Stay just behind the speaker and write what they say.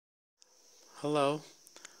Hello,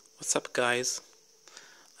 what's up guys?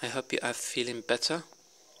 I hope you are feeling better.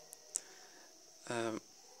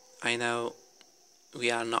 I know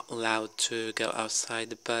we are not allowed to go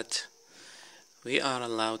outside, but we are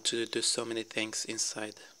allowed to do so many things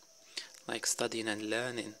inside, like studying and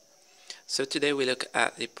learning. So today we look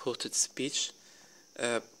at reported speech.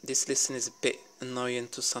 This lesson is a bit annoying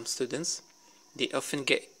to some students. They often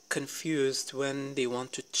get confused when they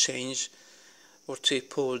want to change or to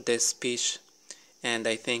report their speech, and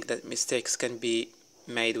I think that mistakes can be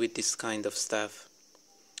made with this kind of stuff.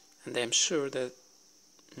 And I'm sure that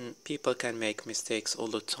people can make mistakes all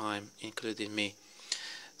the time, including me.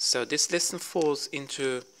 So this lesson falls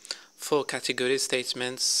into 4 category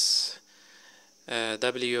statements: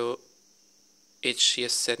 WH,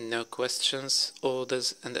 yes, said, no questions,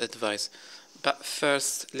 orders, and advice. But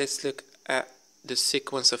first, let's look at the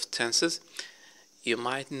sequence of tenses. You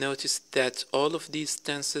might notice that all of these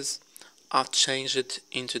tenses are changed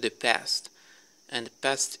into the past, and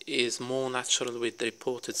past is more natural with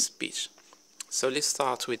reported speech. So let's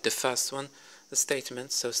start with the first one, the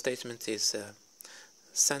statement. So statement is a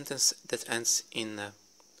sentence that ends in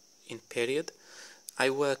period.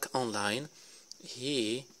 I work online.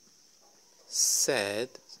 He said.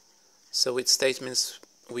 So with statements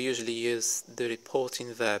we usually use the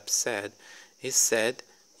reporting verb said. He said,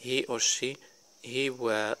 he or she, he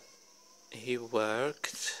worked.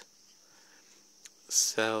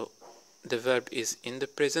 So the verb is in the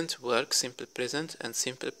present, work, simple present, and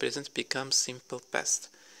simple present becomes simple past.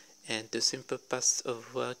 And the simple past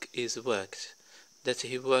of work is worked, that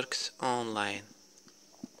he worked online.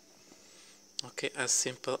 Okay, as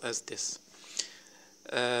simple as this.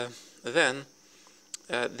 Then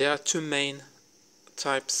there are 2 main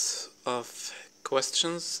types of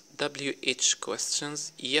questions: WH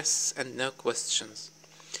questions, yes and no questions.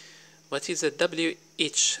 What is a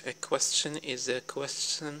WH? A question is a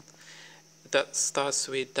question that starts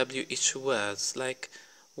with WH words, like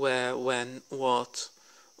where, when, what,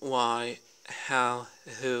 why, how,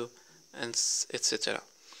 who, and etc.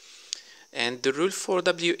 And the rule for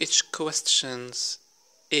WH questions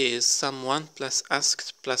is someone plus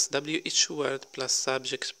asked plus WH word plus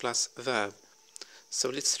subject plus verb. So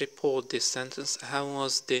let's report this sentence. How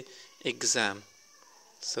was the exam?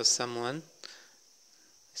 So someone,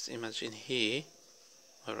 let's imagine he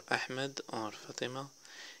or Ahmed or Fatima,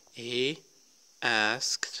 he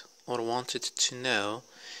asked or wanted to know.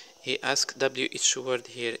 He asked, WH word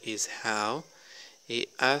here is how. He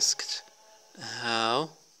asked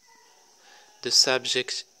how. The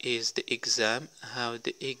subject is the exam, how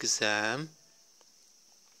the exam.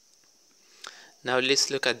 Now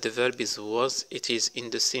let's look at the verb is was. It is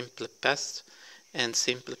in the simple past, and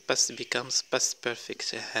simple past becomes past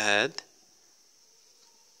perfect had,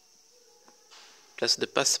 plus the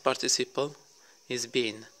past participle is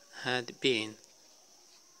been, had been.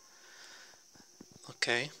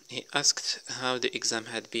 Okay, he asked how the exam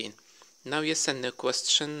had been. Now yes and no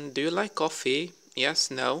question. Do you like coffee? Yes,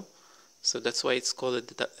 no. So that's why it's called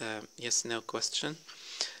the yes no question.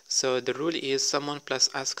 So the rule is someone plus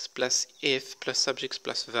asked plus if plus subject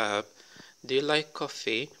plus verb. Do you like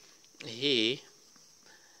coffee? He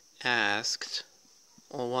asked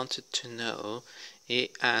or wanted to know.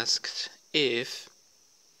 He asked if.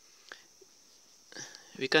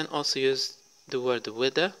 We can also use the word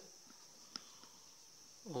whether.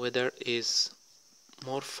 Whether is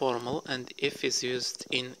more formal, and if is used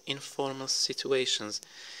in informal situations.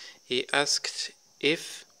 He asked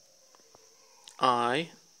if I.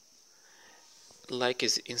 Like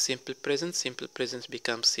is in simple present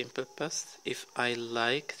becomes simple past. If I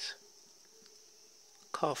liked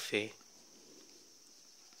coffee,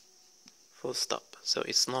 full stop. So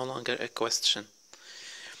it's no longer a question.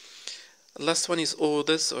 Last one is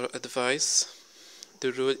orders or advice.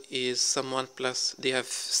 The rule is someone plus, they have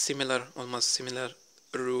similar, almost similar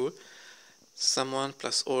rule. Someone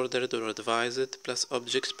plus ordered or advised plus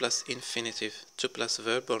object plus infinitive. To plus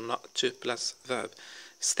verb or not to plus verb.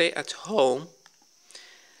 Stay at home.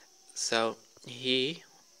 So he,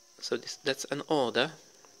 so that's an order,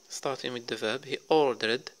 starting with the verb. He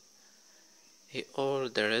ordered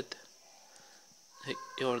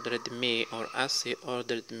me or us. He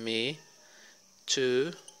ordered me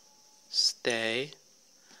to stay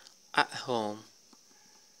at home.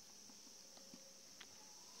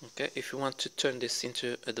 Okay, if you want to turn this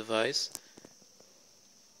into advice,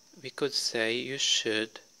 we could say you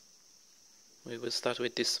should. We will start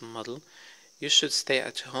with this model. You should stay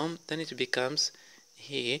at home. Then it becomes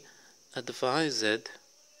he advised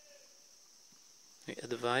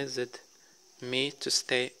me to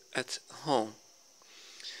stay at home.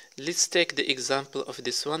 Let's take the example of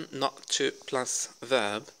this one, not to plus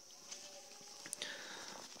verb.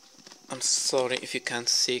 I'm sorry if you can't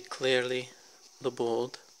see clearly the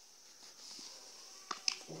board.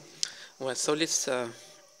 Well, so let's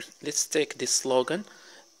take this slogan.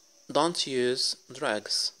 Don't use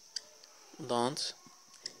drugs. Don't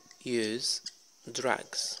use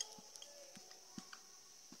drugs.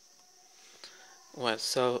 Well,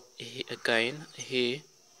 so he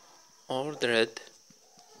ordered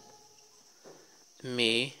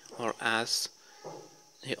me, or us,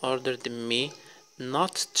 he ordered me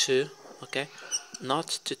not to, okay, not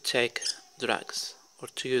to take drugs, or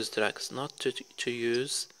to use drugs, not to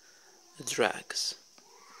use drugs.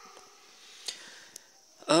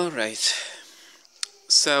 Alright,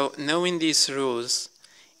 so knowing these rules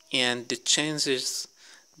and the changes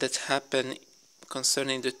that happen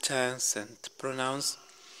concerning the tense and pronouns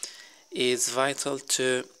is vital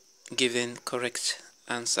to giving correct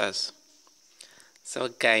answers. So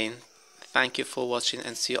again, thank you for watching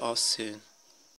and see you all soon.